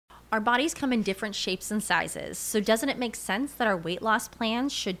Our bodies come in different shapes and sizes, so doesn't it make sense that our weight loss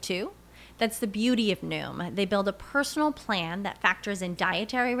plans should too? That's the beauty of Noom. They build a personal plan that factors in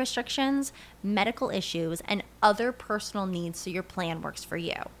dietary restrictions, medical issues, and other personal needs so your plan works for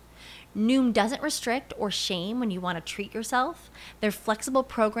you. Noom doesn't restrict or shame when you want to treat yourself. Their flexible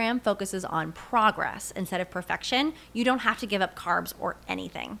program focuses on progress instead of perfection. You don't have to give up carbs or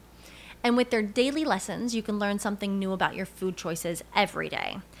anything. And with their daily lessons, you can learn something new about your food choices every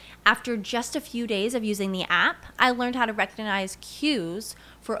day. After just a few days of using the app, I learned how to recognize cues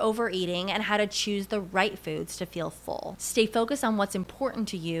for overeating and how to choose the right foods to feel full. Stay focused on what's important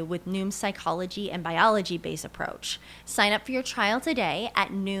to you with Noom's psychology and biology-based approach. Sign up for your trial today at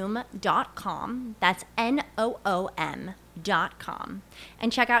Noom.com. That's Noom.com.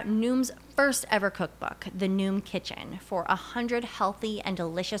 And check out Noom's first ever cookbook, The Noom Kitchen, for 100 healthy and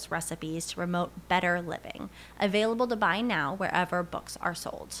delicious recipes to promote better living. Available to buy now wherever books are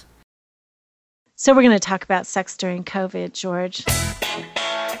sold. So we're going to talk about sex during COVID, George.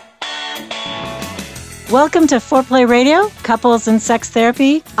 Welcome to Foreplay Radio, Couples and Sex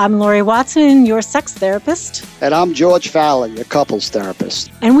Therapy. I'm Lori Watson, your sex therapist. And I'm George Fowler, your couples therapist.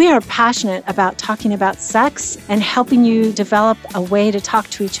 And we are passionate about talking about sex and helping you develop a way to talk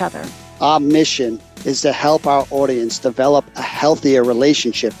to each other. Our mission is to help our audience develop a healthier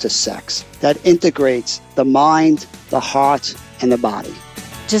relationship to sex that integrates the mind, the heart, and the body.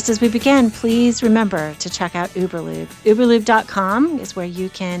 Just as we begin, please remember to check out Uberlube. Uberlube.com is where you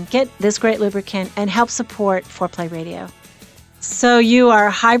can get this great lubricant and help support Foreplay Radio. So you are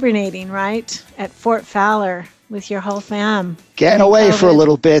hibernating, right, at Fort Fowler with your whole fam. Getting away for a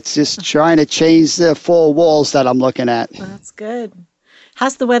little bit, just trying to change the four walls that I'm looking at. Well, that's good.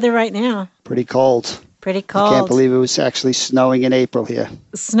 How's the weather right now? Pretty cold. Pretty cold. I can't believe it was actually snowing in April here.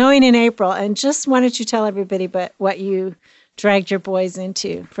 Snowing in April. And just why don't you tell everybody what you dragged your boys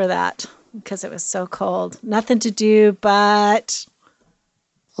into for that, because it was so cold. Nothing to do but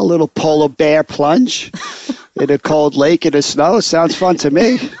a little polar bear plunge in a cold lake in the snow. Sounds fun to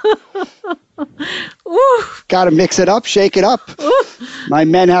me. Got to mix it up, shake it up. My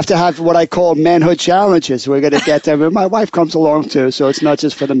men have to have what I call manhood challenges. We're going to get them. And my wife comes along too, so it's not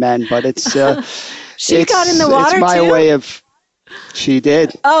just for the men, but it's she got in the water it's my too? way of. She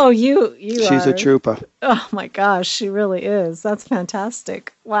did. Oh, She's a trooper. Oh my gosh, she really is. That's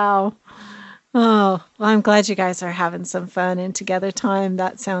fantastic. Wow. Oh, well, I'm glad you guys are having some fun and together time.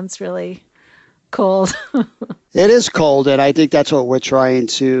 That sounds really cold. It is cold, and I think that's what we're trying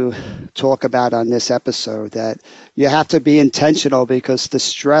to talk about on this episode, that you have to be intentional because the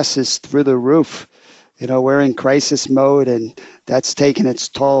stress is through the roof. You know, we're in crisis mode, and that's taking its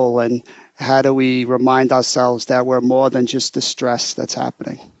toll. And how do we remind ourselves that we're more than just the stress that's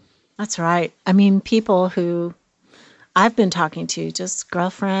happening? That's right. I mean, people who I've been talking to, just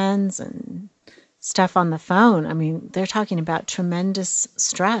girlfriends and stuff on the phone, I mean, they're talking about tremendous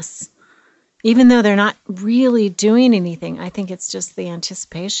stress. Even though they're not really doing anything, I think it's just the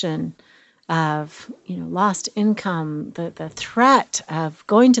anticipation of, lost income, the threat of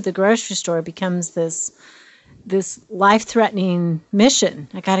going to the grocery store becomes this life-threatening mission.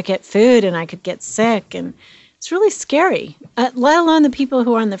 I got to get food and I could get sick. And it's really scary, let alone the people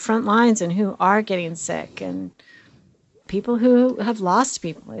who are on the front lines and who are getting sick and people who have lost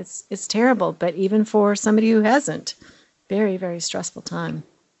people. It's terrible. But even for somebody who hasn't, very, very stressful time.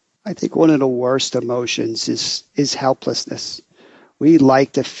 I think one of the worst emotions is helplessness. We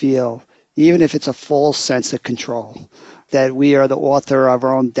like to feel, even if it's a false sense of control, that we are the author of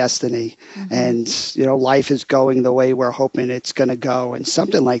our own destiny. Mm-hmm. And, life is going the way we're hoping it's going to go. And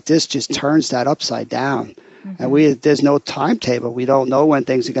something like this just turns that upside down. Mm-hmm. And there's no timetable. We don't know when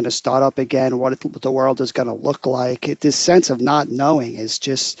things are going to start up again, what the world is going to look like. This sense of not knowing is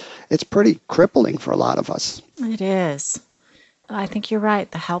it's pretty crippling for a lot of us. It is. I think you're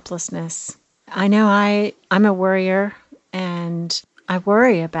right, the helplessness. I know I'm a worrier, and I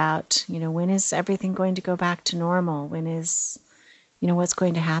worry about, when is everything going to go back to normal? When is, what's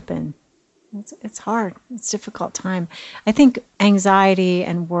going to happen? It's hard. It's a difficult time. I think anxiety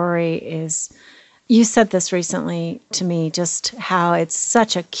and worry is, you said this recently to me, just how it's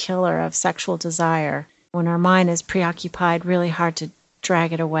such a killer of sexual desire. When our mind is preoccupied, really hard to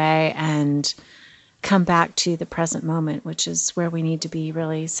drag it away and come back to the present moment, which is where we need to be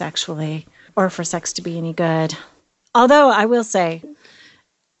really sexually, or for sex to be any good. Although I will say,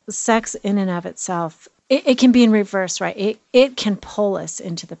 sex in and of itself, it can be in reverse, right? It can pull us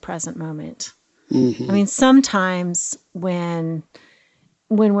into the present moment. Mm-hmm. I mean, sometimes when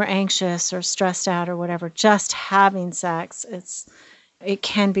we're anxious or stressed out or whatever, just having sex, it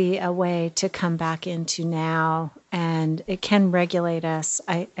can be a way to come back into now, and it can regulate us,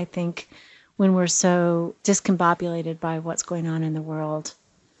 I think, when we're so discombobulated by what's going on in the world.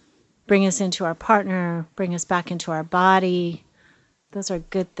 Bring us into our partner, bring us back into our body. Those are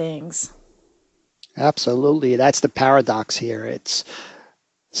good things. Absolutely. That's the paradox here. It's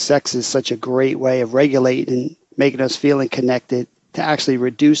sex is such a great way of regulating, making us feeling connected to actually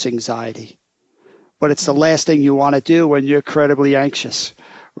reduce anxiety. But it's the last thing you want to do when you're incredibly anxious,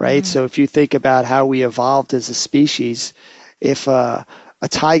 right? So if you think about how we evolved as a species, if a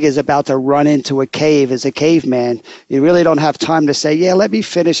tiger is about to run into a cave as a caveman, you really don't have time to say, yeah, let me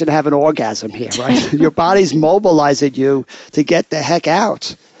finish and have an orgasm here, right? Your body's mobilizing you to get the heck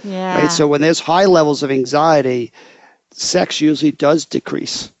out. Yeah. Right? So when there's high levels of anxiety, sex usually does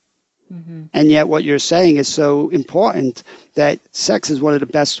decrease. And yet what you're saying is so important, that sex is one of the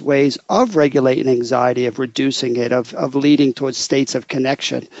best ways of regulating anxiety, of reducing it, of leading towards states of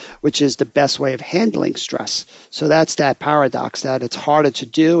connection, which is the best way of handling stress. So that's that paradox, that it's harder to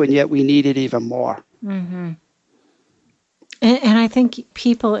do, and yet we need it even more. And I think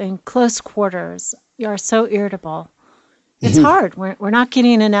people in close quarters are so irritable. It's hard. We're not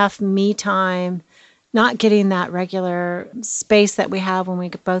getting enough me time, not getting that regular space that we have when we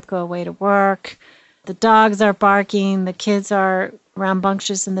both go away to work. The dogs are barking, the kids are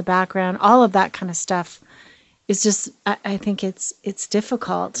rambunctious in the background. All of that kind of stuff is just, I think it's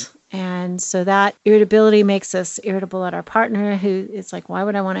difficult. And so that irritability makes us irritable at our partner, who is like, why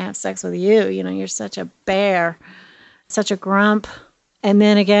would I want to have sex with you? You know, you're such a bear, such a grump. And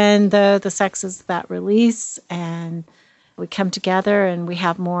then again, the sex is that release, and we come together and we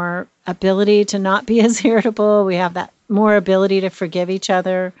have more ability to not be as irritable. We have that more ability to forgive each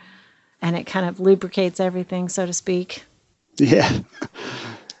other, and it kind of lubricates everything, so to speak. Yeah.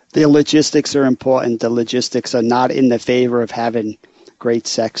 The logistics are important. The logistics are not in the favor of having great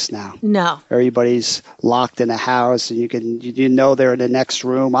sex now. No. Everybody's locked in a house, and you know they're in the next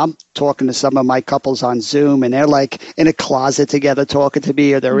room. I'm talking to some of my couples on Zoom, and they're like in a closet together talking to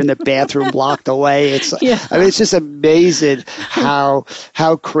me, or they're in the bathroom locked away. It's I mean, it's just amazing how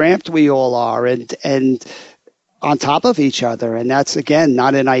cramped we all are, and on top of each other. And that's, again,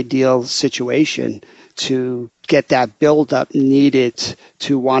 not an ideal situation to get that buildup needed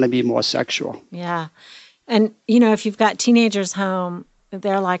to want to be more sexual. Yeah. And, you know, if you've got teenagers home,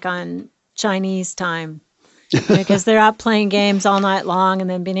 they're like on Chinese time, because they're out playing games all night long and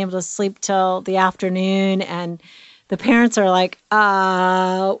then being able to sleep till the afternoon. And the parents are like,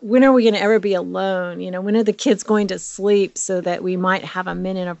 when are we going to ever be alone? You know, when are the kids going to sleep, so that we might have a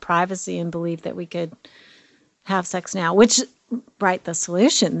minute of privacy and believe that we could have sex now? Which, right, the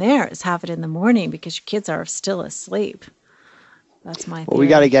solution there is have it in the morning, because your kids are still asleep. That's my theory.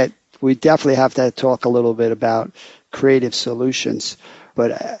 Well, we definitely have to talk a little bit about creative solutions.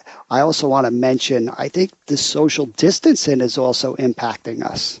 But I also want to mention, I think the social distancing is also impacting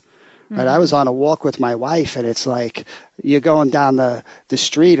us. Right? I was on a walk with my wife, and it's like you're going down the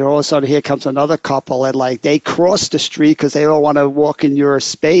street, and all of a sudden here comes another couple, and like they cross the street because they don't want to walk in your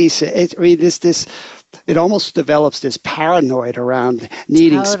space. It almost develops this paranoid around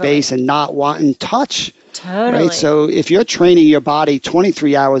needing space and not wanting touch. Totally. Right? So if you're training your body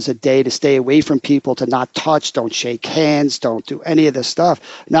 23 hours a day to stay away from people, to not touch, don't shake hands, don't do any of this stuff,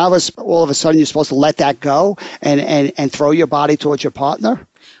 now all of a sudden you're supposed to let that go and throw your body towards your partner?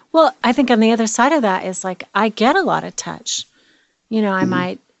 Well, I think on the other side of that is, like, I get a lot of touch. You know, I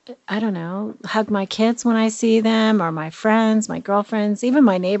might, I don't know, hug my kids when I see them, or my friends, my girlfriends, even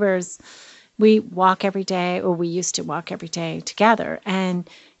my neighbors. We walk every day, or we used to walk every day together. And,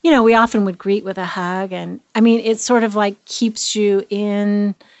 you know, we often would greet with a hug. And I mean, it sort of like keeps you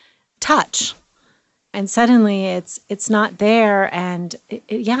in touch. And suddenly it's not there. And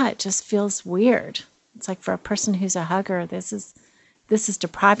it just feels weird. It's like, for a person who's a hugger, this is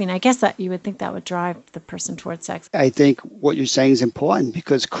depriving. I guess that you would think that would drive the person towards sex. I think what you're saying is important,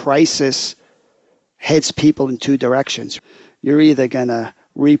 because crisis heads people in two directions. You're either going to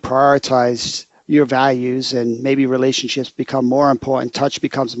reprioritize your values, and maybe relationships become more important, touch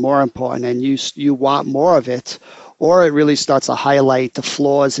becomes more important, and you want more of it, or it really starts to highlight the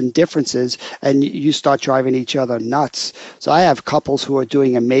flaws and differences, and you start driving each other nuts. So I have couples who are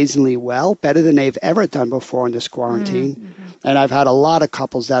doing amazingly well, better than they've ever done before in this quarantine. Mm-hmm. And I've had a lot of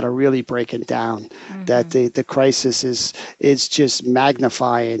couples that are really breaking down, that the crisis is just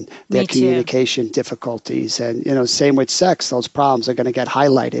magnifying their communication difficulties. And, you know, same with sex, those problems are going to get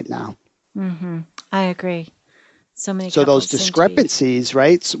highlighted now. Mm-hmm. I agree. So those discrepancies,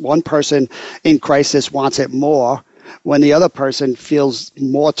 right? So one person in crisis wants it more when the other person feels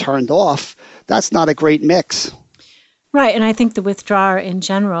more turned off. That's not a great mix. Right. And I think the withdrawer in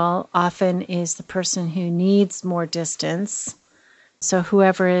general often is the person who needs more distance. So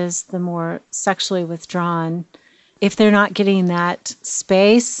whoever is the more sexually withdrawn, if they're not getting that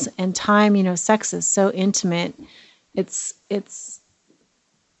space and time, sex is so intimate. It's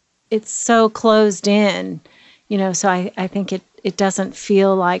so closed in, so I think it doesn't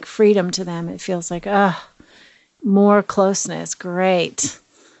feel like freedom to them. It feels like, more closeness. Great.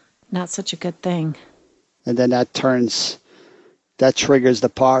 Not such a good thing. And then that triggers the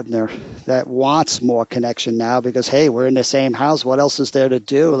partner that wants more connection now because, hey, we're in the same house. What else is there to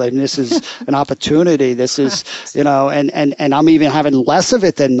do? Like, this is an opportunity. This is, and I'm even having less of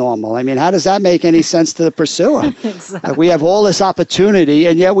it than normal. I mean, how does that make any sense to the pursuer? Exactly. We have all this opportunity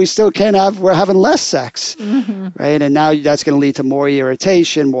and yet we still we're having less sex, right? And now that's going to lead to more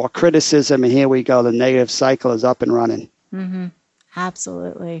irritation, more criticism. And here we go. The negative cycle is up and running. Mm-hmm.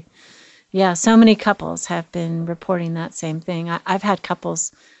 Absolutely. Yeah, so many couples have been reporting that same thing. I've had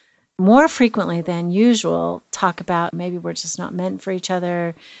couples more frequently than usual talk about maybe we're just not meant for each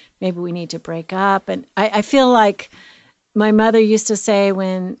other, maybe we need to break up. And I feel like my mother used to say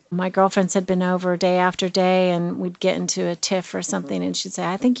when my girlfriends had been over day after day and we'd get into a tiff or something, and she'd say,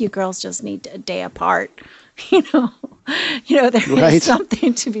 I think you girls just need a day apart. There is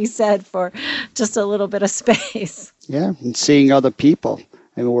something to be said for just a little bit of space. Yeah, and seeing other people.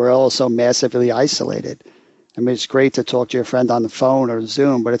 I mean, we're all so massively isolated. I mean, it's great to talk to your friend on the phone or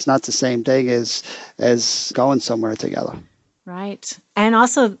Zoom, but it's not the same thing as going somewhere together. Right. And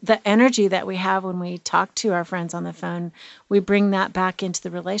also the energy that we have when we talk to our friends on the phone, we bring that back into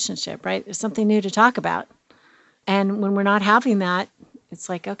the relationship, right? There's something new to talk about. And when we're not having that, it's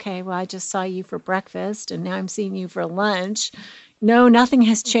like, okay, well, I just saw you for breakfast and now I'm seeing you for lunch. No, nothing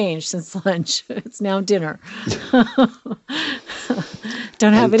has changed since lunch. It's now dinner.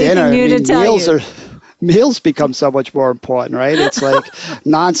 Don't have anything new to tell you. Meals become so much more important, right? It's like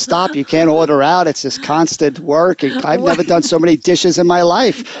nonstop. You can't order out. It's just constant work. I've never done so many dishes in my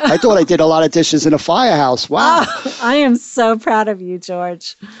life. I thought I did a lot of dishes in a firehouse. Wow. Oh, I am so proud of you,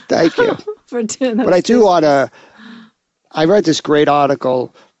 George. Thank you. For doing that. But I do want to, I read this great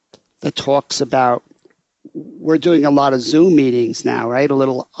article that talks about we're doing a lot of Zoom meetings now, right? A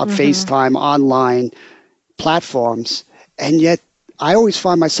little FaceTime online platforms. And yet I always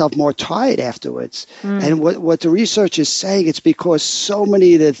find myself more tired afterwards. And what the research is saying, it's because so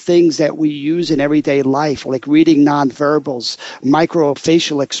many of the things that we use in everyday life, like reading nonverbals,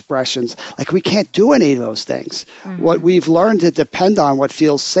 microfacial expressions, like we can't do any of those things. What we've learned to depend on what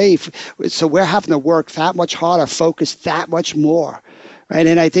feels safe. So we're having to work that much harder, focus that much more. Right?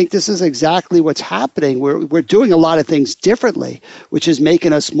 And I think this is exactly what's happening. We're doing a lot of things differently, which is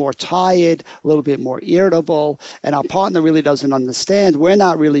making us more tired, a little bit more irritable, and our partner really doesn't understand. We're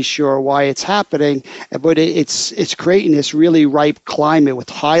not really sure why it's happening, but it's creating this really ripe climate with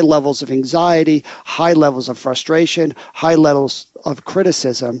high levels of anxiety, high levels of frustration, high levels of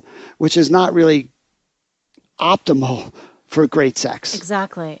criticism, which is not really optimal for great sex.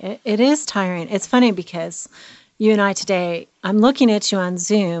 Exactly. It is tiring. It's funny because you and I today, I'm looking at you on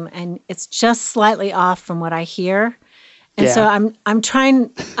Zoom and it's just slightly off from what I hear. And so I'm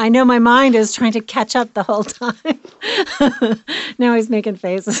trying, I know my mind is trying to catch up the whole time. Now he's making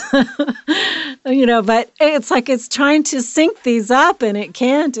faces, but it's like it's trying to sync these up and it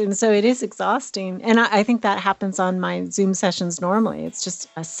can't. And so it is exhausting. And I think that happens on my Zoom sessions normally. It's just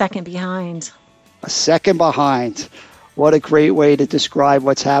a second behind. A second behind. What a great way to describe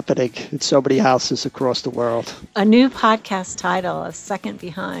what's happening in so many houses across the world. A new podcast title, A Second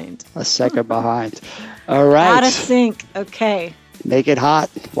Behind. A second behind. All right. Out of sync. Okay. Make it hot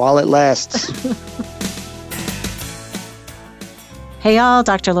while it lasts. Hey y'all,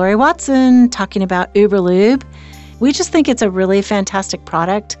 Dr. Lori Watson talking about Uberlube. We just think it's a really fantastic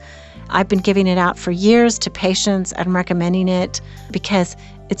product. I've been giving it out for years to patients. I'm recommending it because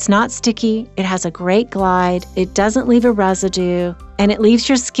it's not sticky, it has a great glide, it doesn't leave a residue, and it leaves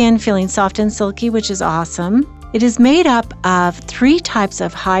your skin feeling soft and silky, which is awesome. It is made up of 3 types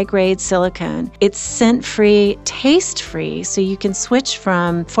of high-grade silicone. It's scent-free, taste-free, so you can switch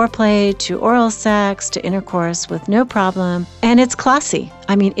from foreplay to oral sex to intercourse with no problem. And it's classy.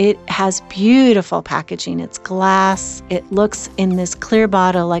 I mean, it has beautiful packaging. It's glass. It looks in this clear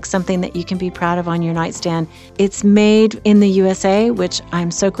bottle like something that you can be proud of on your nightstand. It's made in the USA, which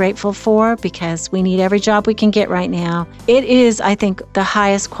I'm so grateful for because we need every job we can get right now. It is, I think, the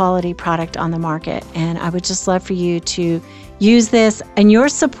highest quality product on the market, and I would just love for you to use this, and your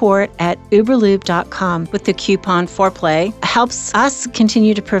support at uberlube.com with the coupon Foreplay helps us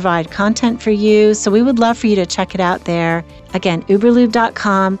continue to provide content for you. So we would love for you to check it out there. Again,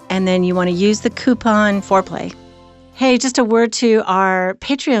 uberlube.com, and then you want to use the coupon Foreplay. Hey, just a word to our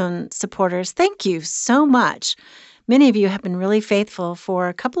Patreon supporters. Thank you so much. Many of you have been really faithful for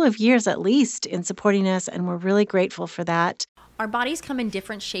a couple of years at least in supporting us, and we're really grateful for that. Our bodies come in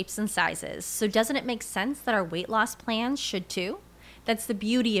different shapes and sizes, so doesn't it make sense that our weight loss plans should too? That's the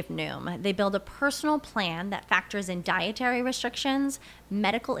beauty of Noom. They build a personal plan that factors in dietary restrictions,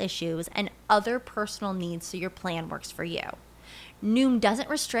 medical issues, and other personal needs so your plan works for you. Noom doesn't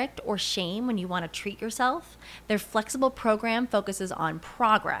restrict or shame when you want to treat yourself. Their flexible program focuses on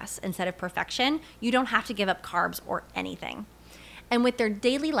progress instead of perfection. You don't have to give up carbs or anything. And with their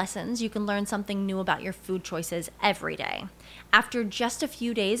daily lessons, you can learn something new about your food choices every day. After just a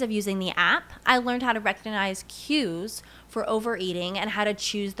few days of using the app, I learned how to recognize cues for overeating and how to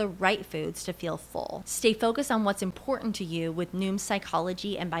choose the right foods to feel full. Stay focused on what's important to you with Noom's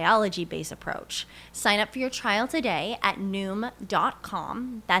psychology and biology-based approach. Sign up for your trial today at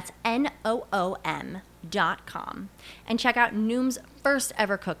Noom.com. That's Noom.com. And check out Noom's first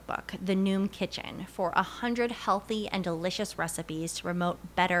ever cookbook, The Noom Kitchen, for 100 healthy and delicious recipes to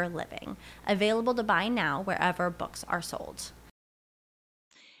promote better living. Available to buy now wherever books are sold.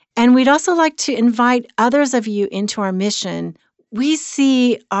 And we'd also like to invite others of you into our mission. We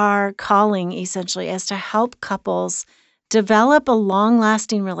see our calling essentially as to help couples develop a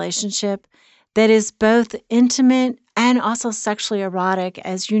long-lasting relationship that is both intimate and also sexually erotic.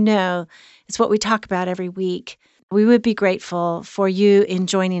 As you know, it's what we talk about every week. We would be grateful for you in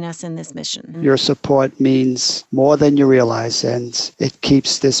joining us in this mission. Your support means more than you realize, and it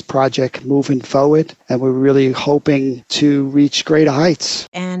keeps this project moving forward, and we're really hoping to reach greater heights.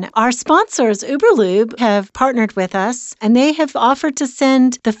 And our sponsors, Uberlube, have partnered with us, and they have offered to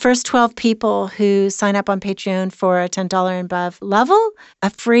send the first 12 people who sign up on Patreon for a $10 and above level a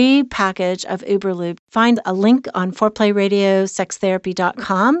free package of Uberlube. Find a link on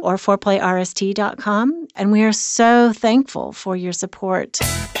foreplayradiosextherapy.com or foreplayrst.com, and we are so thankful for your support.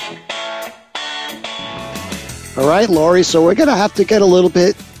 All right, Lori, so we're going to have to get a little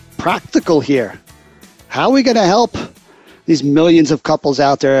bit practical here. How are we going to help these millions of couples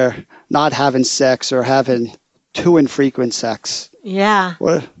out there not having sex or having too infrequent sex? Yeah,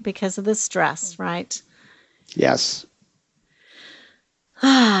 because of the stress, right? Yes.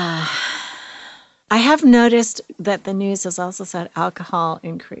 I have noticed that the news has also said alcohol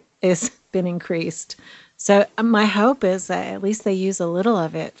has been increased. So my hope is that at least they use a little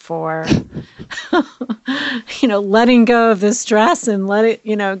of it for, letting go of the stress and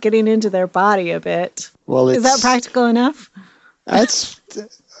getting into their body a bit. Well, is that practical enough? That's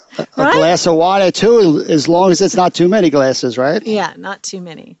a glass of water too, as long as it's not too many glasses, right? Yeah, not too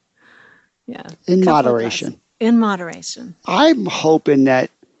many. Yeah. In moderation. In moderation. I'm hoping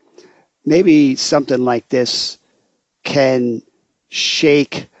that maybe something like this can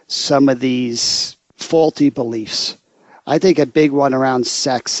shake some of these faulty beliefs. I think a big one around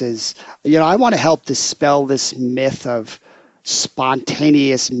sex is, I want to help dispel this myth of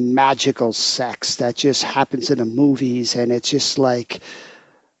spontaneous, magical sex that just happens in the movies. And it's just like,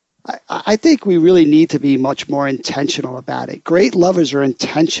 I think we really need to be much more intentional about it. Great lovers are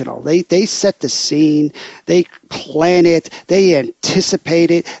intentional. They set the scene, they plan it, they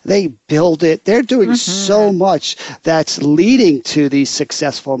anticipate it, they build it. They're doing so much that's leading to these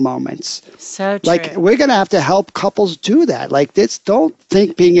successful moments. So true. Like, we're going to have to help couples do that. Like, this, don't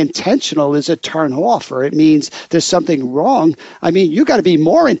think being intentional is a turn off or it means there's something wrong. I mean, you got to be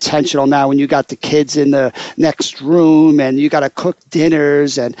more intentional now when you got the kids in the next room and you got to cook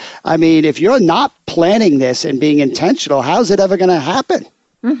dinners. And I mean, if you're not planning this and being intentional, how's it ever going to happen?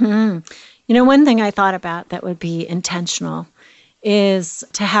 One thing I thought about that would be intentional is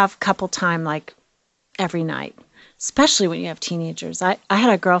to have couple time like every night, especially when you have teenagers. I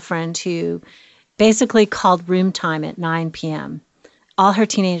had a girlfriend who basically called room time at 9 p.m. All her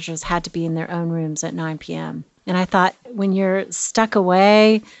teenagers had to be in their own rooms at 9 p.m. And I thought, when you're stuck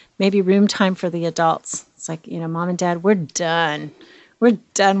away, maybe room time for the adults. It's like, Mom and Dad, we're done. We're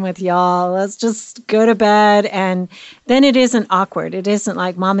done with y'all. Let's just go to bed. And then it isn't awkward. It isn't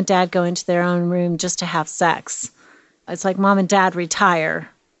like Mom and Dad go into their own room just to have sex. It's like Mom and Dad retire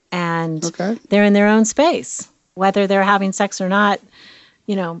and they're in their own space. Whether they're having sex or not,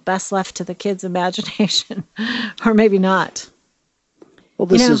 best left to the kids' imagination, or maybe not. Well,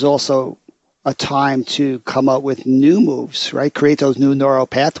 this is also a time to come up with new moves, right? Create those new neural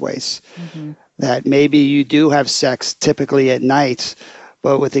pathways. That maybe you do have sex typically at night,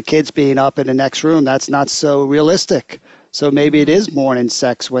 but with the kids being up in the next room, that's not so realistic. So maybe it is morning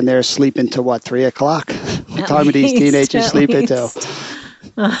sex when they're sleeping to 3 o'clock? What time are these teenagers sleeping till?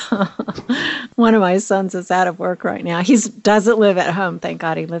 One of my sons is out of work right now. He doesn't live at home. Thank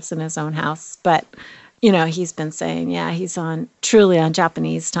God he lives in his own house. But he's been saying, yeah, he's truly on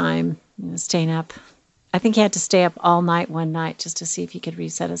Japanese time, staying up. I think he had to stay up all night one night just to see if he could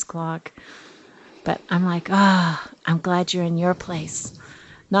reset his clock. But I'm like, I'm glad you're in your place,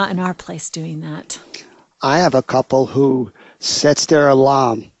 not in our place doing that. I have a couple who sets their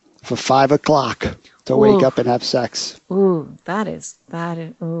alarm for 5 o'clock to wake up and have sex. Ooh, that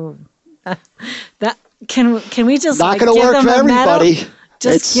can we just not going to work for everybody. Medal?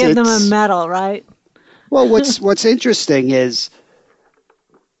 Just give them a medal, right? Well, what's interesting is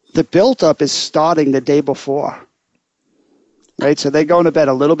the build-up is starting the day before, right? So they're going to bed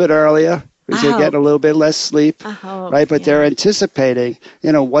a little bit earlier because they're getting a little bit less sleep, right? But they're anticipating,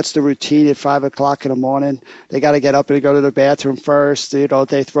 what's the routine at 5 o'clock in the morning? They got to get up and go to the bathroom first. They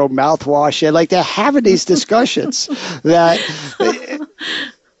throw mouthwash in. Like they're having these discussions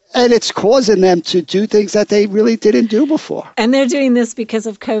and it's causing them to do things that they really didn't do before. And they're doing this because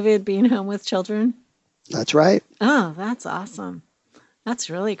of COVID, being home with children? That's right. Oh, that's awesome. That's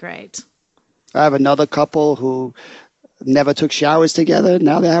really great. I have another couple who never took showers together.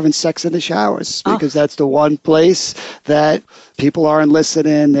 Now they're having sex in the showers because that's the one place that people aren't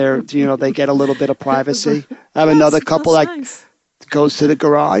listening. They get a little bit of privacy. I have another couple that goes to the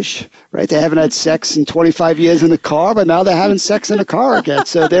garage, right? They haven't had sex in 25 years in the car, but now they're having sex in the car again.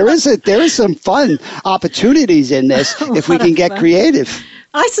 So there is some fun opportunities in this if we can get creative.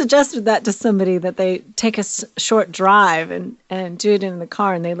 I suggested that to somebody, that they take a short drive and do it in the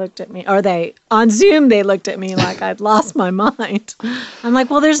car, and they looked at me, or on Zoom, they looked at me like I'd lost my mind. I'm like,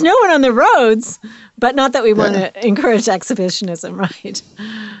 well, there's no one on the roads, but not that we want to encourage exhibitionism, right?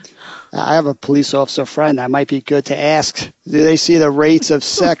 I have a police officer friend. That might be good to ask. Do they see the rates of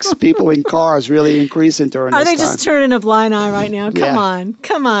sex people in cars really increasing during this time? Are they just turning a blind eye right now?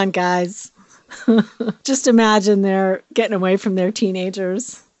 Come on, guys. Just imagine they're getting away from their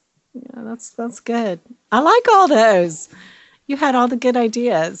teenagers. Yeah, that's good. I like all those. You had all the good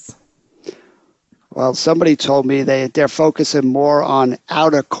ideas. Well, somebody told me they're focusing more on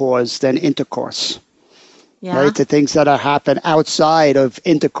outer course than intercourse. Yeah. Right? The things that happen outside of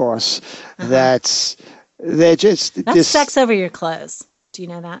intercourse. That's sex over your clothes. Do you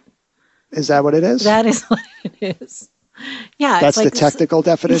know that? Is that what it is? That is what it is. Yeah. That's the technical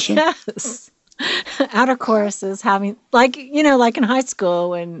definition? Yes. Outer course is having, like in high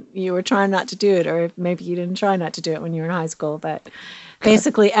school when you were trying not to do it, or maybe you didn't try not to do it when you were in high school, but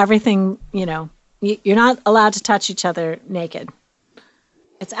basically everything, you're not allowed to touch each other naked.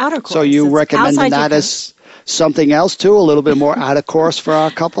 It's outer course. So you recommend that as something else too, a little bit more outer course for our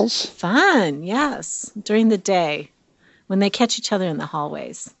couples? Fun, yes. During the day when they catch each other in the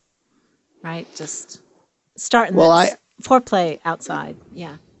hallways, right? Just starting foreplay outside,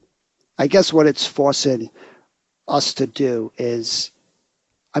 yeah. I guess what it's forcing us to do is,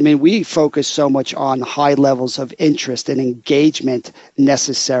 we focus so much on high levels of interest and engagement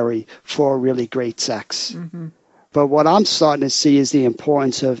necessary for really great sex. Mm-hmm. But what I'm starting to see is the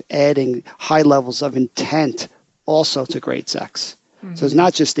importance of adding high levels of intent also to great sex. Mm-hmm. So it's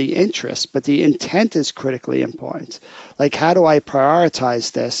not just the interest, but the intent is critically important. Like, how do I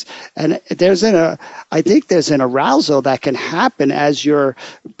prioritize this? And I think there's an arousal that can happen as you're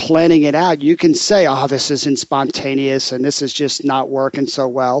planning it out. You can say, this isn't spontaneous and this is just not working so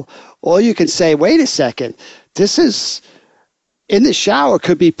well. Or you can say, wait a second, this is in the shower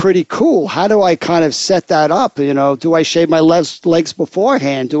could be pretty cool. How do I kind of set that up? Do I shave my legs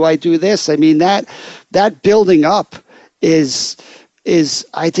beforehand? Do I do this? That building up is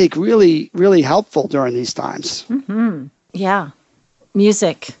I think really, really helpful during these times. Mm-hmm. Yeah.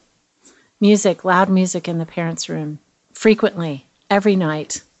 Music, loud music in the parents' room, frequently, every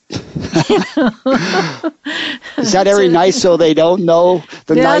night. Is that every night so they don't know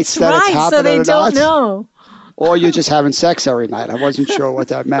the nights that it's happening? So they don't know. Or you're just having sex every night. I wasn't sure what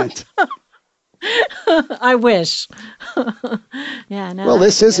that meant. I wish. Yeah. No. Well,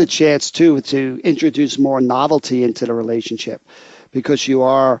 this is a chance too to introduce more novelty into the relationship, because you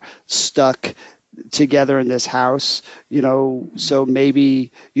are stuck together in this house, so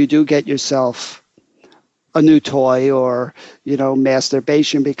maybe you do get yourself a new toy, or,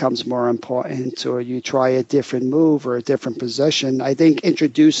 masturbation becomes more important, or you try a different move or a different position. I think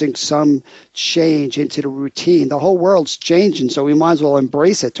introducing some change into the routine, the whole world's changing, so we might as well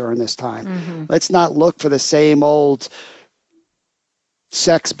embrace it during this time. Mm-hmm. Let's not look for the same old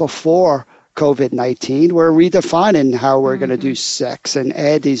sex before COVID-19. We're redefining how we're going to do sex and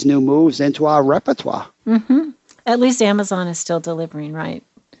add these new moves into our repertoire. Mm-hmm. At least Amazon is still delivering, right?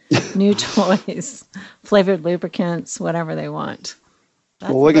 New toys, flavored lubricants, whatever they want.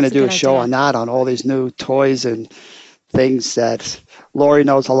 We're going to do a show on that, on all these new toys and things that Lori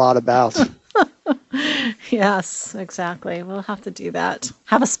knows a lot about. Yes, exactly. We'll have to do that.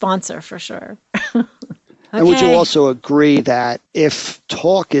 Have a sponsor for sure. And would you Okay. also agree that if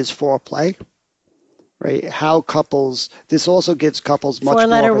talk is foreplay, right, this also gives couples much more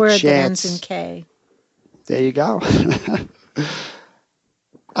Four-letter of a word that chance. ends in K. There you go.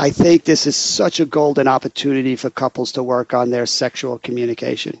 I think this is such a golden opportunity for couples to work on their sexual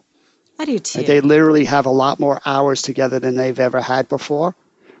communication. I do too. They literally have a lot more hours together than they've ever had before.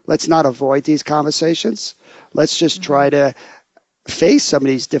 Let's not avoid these conversations. Let's just try to face some of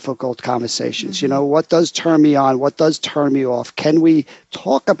these difficult conversations. You know, what does turn me on? What does turn me off? Can we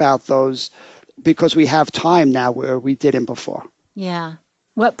talk about those because we have time now where we didn't before? Yeah.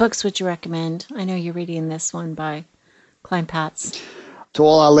 What books would you recommend? I know you're reading this one by Klein Patz. To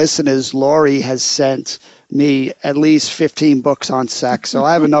all our listeners, Lori has sent me at least 15 books on sex, so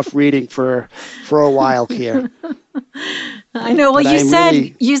I have enough reading for a while here. I know. Well,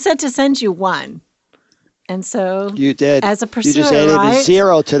 But you said to send you one. And so You did. as a You just pursuer, added right? a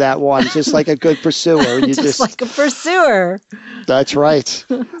zero to that one, just like a good pursuer. You just like a pursuer. That's right.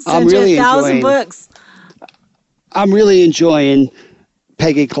 Send you 1,000 books. I'm really enjoying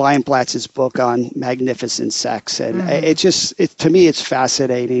Peggy Kleinplatz's book on magnificent sex, and to me, it's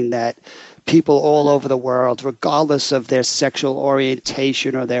fascinating that people all over the world, regardless of their sexual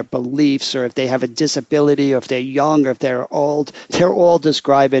orientation or their beliefs, or if they have a disability, or if they're young, or if they're old, they're all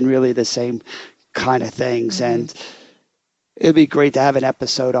describing really the same kind of things. And it'd be great to have an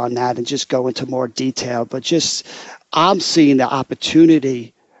episode on that and just go into more detail. But just, I'm seeing the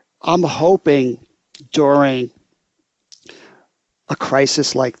opportunity. I'm hoping during a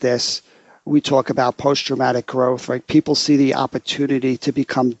crisis like this, we talk about post-traumatic growth, right? People see the opportunity to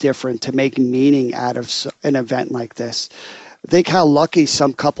become different, to make meaning out of an event like this. Think how lucky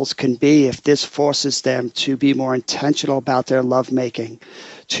some couples can be if this forces them to be more intentional about their lovemaking,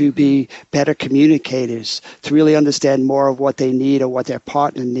 to be better communicators, to really understand more of what they need or what their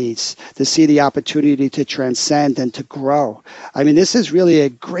partner needs, to see the opportunity to transcend and to grow. I mean, this is really a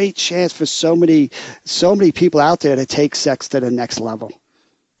great chance for so many people out there to take sex to the next level.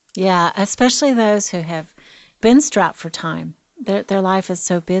 Yeah, especially those who have been strapped for time. Their life is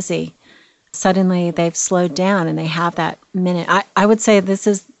so busy. Suddenly they've slowed down and they have that minute. I would say this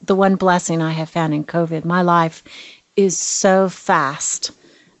is the one blessing I have found in COVID. My life is so fast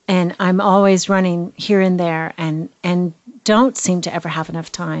and I'm always running here and there and don't seem to ever have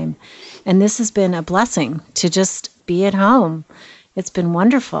enough time. And this has been a blessing to just be at home. It's been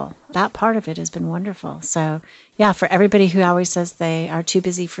wonderful. That part of it has been wonderful. So yeah, for everybody who always says they are too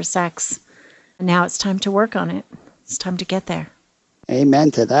busy for sex, now it's time to work on it. It's time to get there.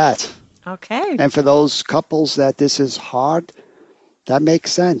 Amen to that. Okay. And for those couples that this is hard, that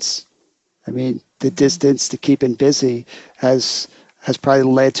makes sense. I mean, the distance to keeping busy has probably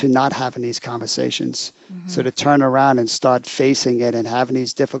led to not having these conversations. So to turn around and start facing it and having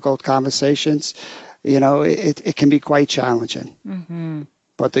these difficult conversations, you know, it can be quite challenging.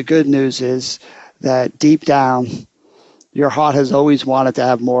 But the good news is that deep down, your heart has always wanted to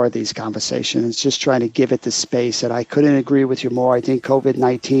have more of these conversations. It's just trying to give it the space. And I couldn't agree with you more. I think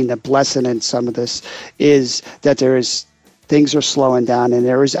COVID-19, the blessing in some of this is that things are slowing down and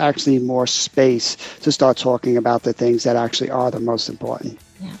there is actually more space to start talking about the things that actually are the most important.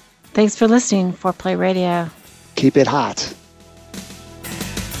 Yeah. Thanks for listening, Foreplay Radio. Keep it hot.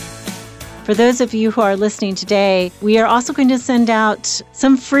 For those of you who are listening today, we are also going to send out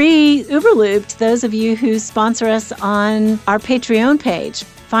some free Uberlube to those of you who sponsor us on our Patreon page.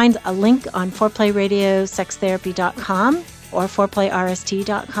 Find a link on foreplayradiosextherapy.com or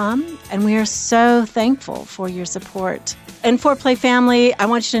foreplayrst.com. And we are so thankful for your support. And Foreplay family, I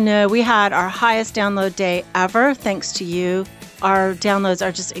want you to know we had our highest download day ever, thanks to you. Our downloads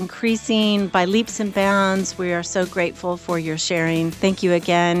are just increasing by leaps and bounds. We are so grateful for your sharing. Thank you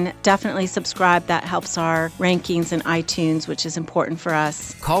again. Definitely subscribe. That helps our rankings in iTunes, which is important for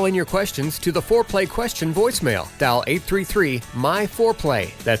us. Call in your questions to the Foreplay question voicemail. Dial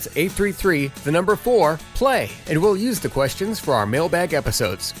 833-MY-4PLAY. That's 833-4-PLAY. And we'll use the questions for our mailbag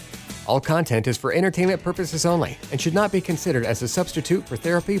episodes. All content is for entertainment purposes only and should not be considered as a substitute for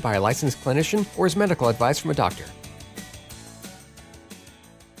therapy by a licensed clinician or as medical advice from a doctor.